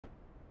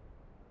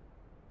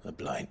The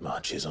blight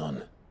marches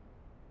on.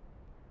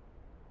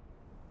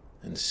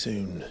 And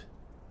soon,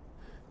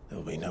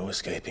 there'll be no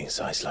escaping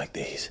sights like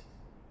these.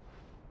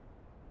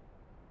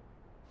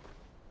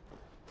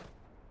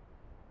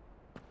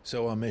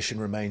 So our mission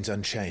remains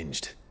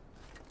unchanged.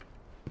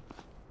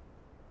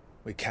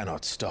 We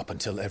cannot stop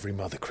until every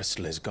Mother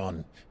Crystal is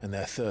gone, and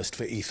their thirst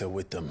for ether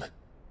with them.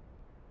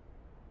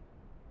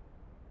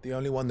 The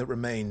only one that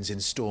remains in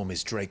Storm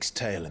is Drake's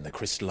tail in the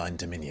Crystalline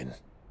Dominion.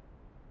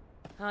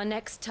 Our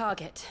next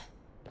target.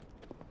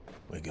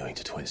 We're going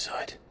to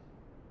Twinside.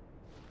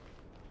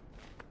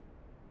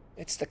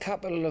 It's the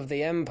capital of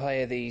the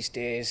Empire these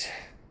days.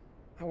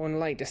 I wouldn't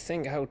like to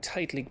think how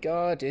tightly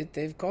guarded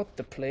they've got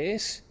the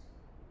place.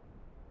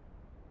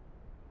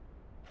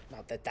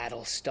 Not that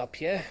that'll stop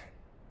you,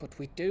 but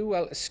we do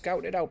well to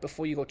scout it out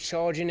before you go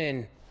charging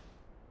in.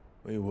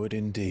 We would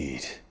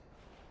indeed.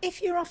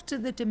 If you're off to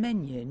the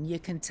Dominion, you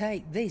can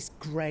take this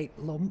great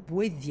lump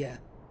with you.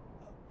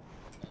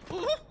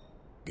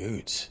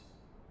 Goods.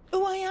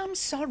 Oh, I am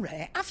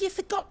sorry. Have you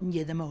forgotten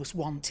you're the most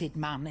wanted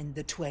man in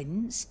the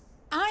Twins?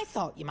 I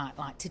thought you might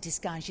like to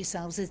disguise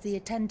yourselves as the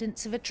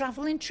attendants of a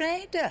travelling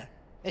trader,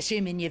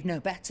 assuming you've no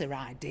better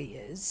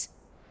ideas.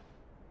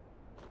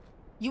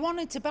 You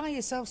wanted to buy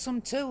yourself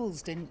some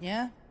tools, didn't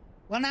you?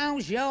 Well,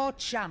 now's your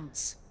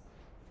chance.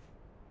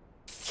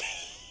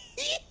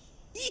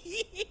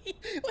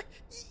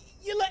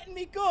 You're letting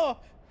me go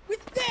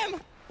with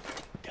them?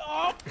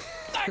 Oh,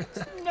 thanks,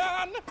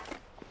 Nan.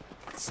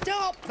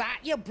 Stop that!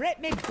 You'll break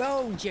me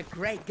bones, you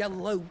great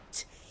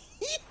galoot.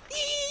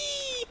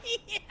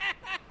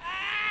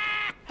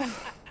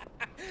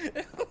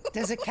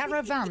 There's a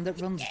caravan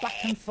that runs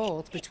back and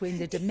forth between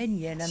the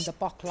Dominion and the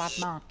Bocklad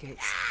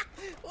markets.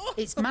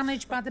 It's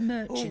managed by the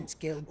Merchants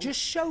Guild. Just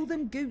show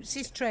them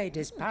Goots'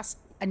 traders pass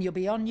and you'll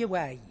be on your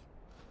way.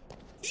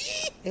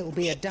 It'll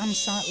be a damn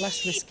sight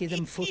less risky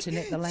than footing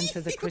it the length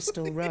of the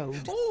Crystal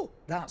Road.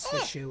 That's for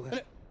sure.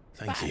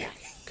 Thank you,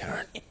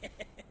 Karen.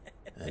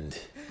 And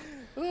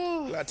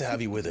glad to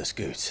have you with us,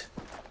 Goots.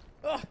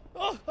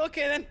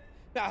 Okay then.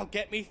 I'll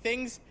get me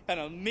things and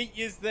I'll meet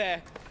yous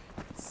there.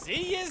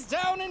 See yous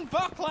down in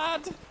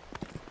Bocklad.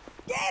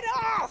 Get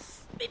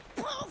off! Me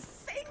poor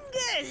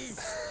fingers!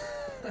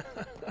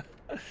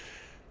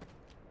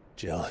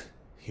 Jill,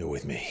 you're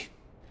with me.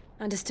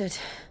 Understood.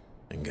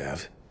 And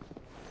Gav,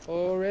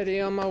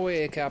 Already on my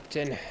way,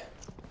 Captain.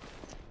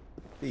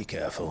 be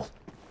careful.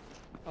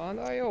 Aren't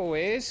I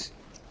always?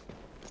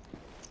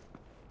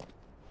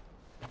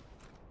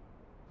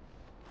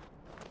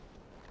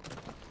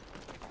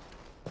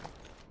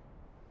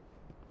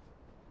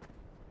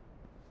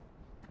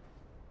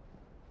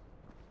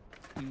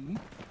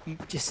 Do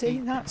you see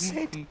that,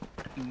 Sid?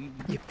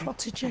 Your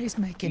protege's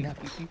making a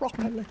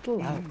proper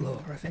little outlaw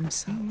of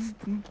himself.